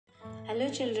Hello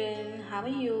children, how are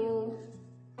you?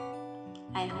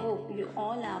 I hope you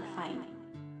all are fine.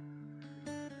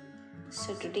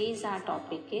 So today's our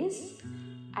topic is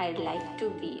I'd like to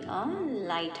be a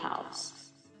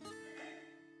lighthouse.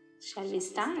 Shall we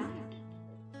start?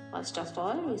 First of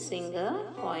all, we sing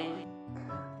a poem.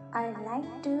 I'd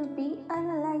like to be a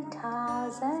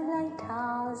lighthouse, a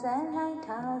lighthouse, a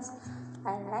lighthouse.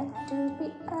 I'd like to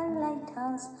be a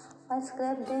lighthouse, all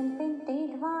scrubbed and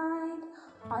painted white,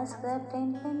 all scrubbed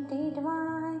and painted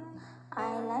white.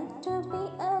 I like to be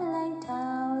a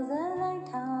lighthouse, a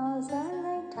lighthouse, a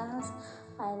lighthouse.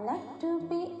 I like to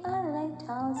be a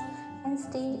lighthouse and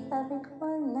stay awake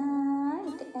all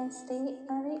night, and stay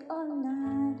awake all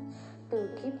night. To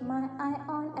keep my eye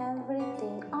on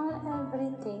everything, on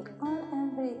everything, on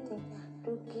everything.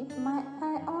 To keep my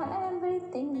eye on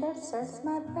everything that sets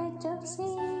my patch of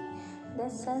sea,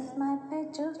 that sets my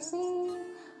patch of sea.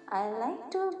 I like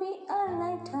to be a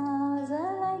lighthouse, a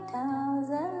lighthouse,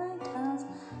 a lighthouse.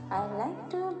 I like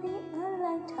to be a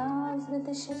lighthouse with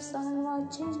the ships all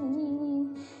watching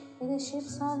me, with the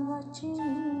ships all watching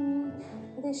me,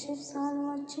 with the ships all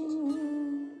watching me.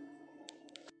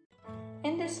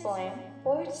 In this poem,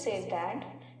 poet said that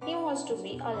he wants to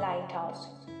be a lighthouse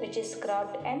which is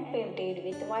scrubbed and painted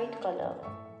with white color.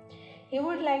 He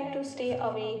would like to stay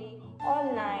awake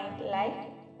all night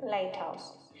like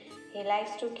lighthouse. He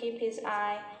likes to keep his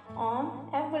eye on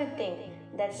everything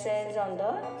that sails on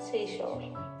the seashore.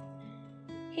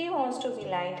 He wants to be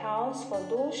lighthouse for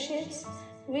those ships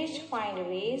which find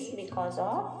ways because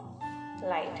of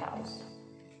lighthouse.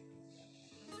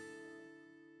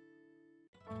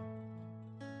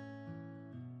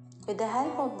 With the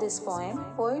help of this poem,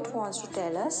 poet wants to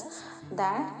tell us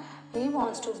that he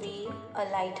wants to be a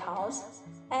lighthouse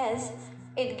as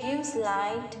it gives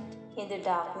light in the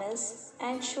darkness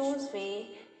and shows way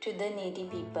to the needy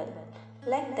people.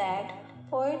 Like that,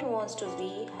 poet wants to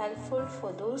be helpful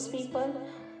for those people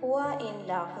who are in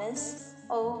darkness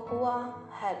or who are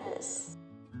helpless.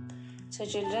 So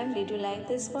children, did you like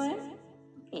this poem?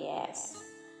 Yes.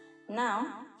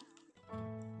 Now,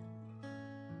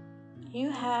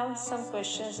 you have some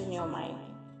questions in your mind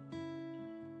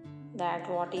that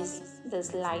what is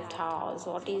this lighthouse,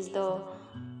 what is the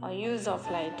use of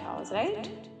lighthouse, right?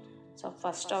 So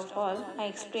first of all, I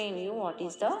explain you what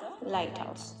is the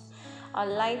lighthouse. A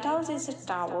lighthouse is a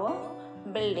tower,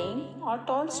 building or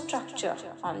tall structure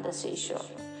on the seashore.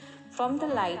 From the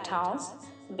lighthouse,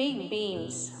 big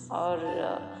beams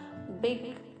or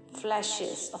big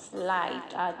flashes of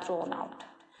light are thrown out.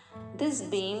 These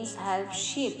beams help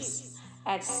ships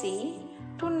at sea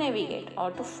to navigate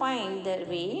or to find their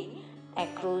way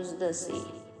across the sea.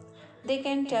 They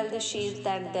can tell the ships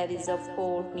that there is a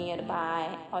port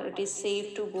nearby, or it is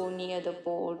safe to go near the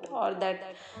port, or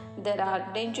that there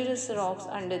are dangerous rocks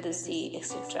under the sea,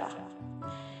 etc.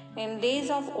 In days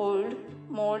of old,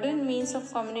 modern means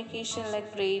of communication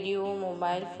like radio,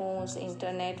 mobile phones,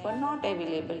 internet were not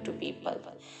available to people.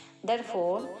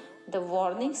 Therefore, the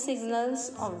warning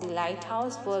signals of the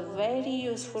lighthouse were very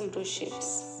useful to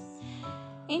ships.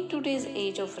 In today's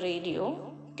age of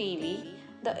radio, TV,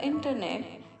 the internet,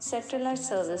 satellite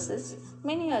services,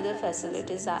 many other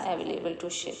facilities are available to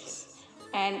ships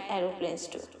and aeroplanes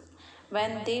too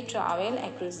when they travel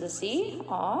across the sea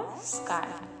or sky.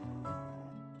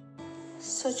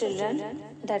 So children,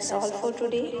 that's all for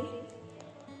today.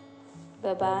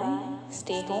 Bye bye.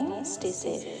 Stay home, stay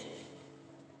safe.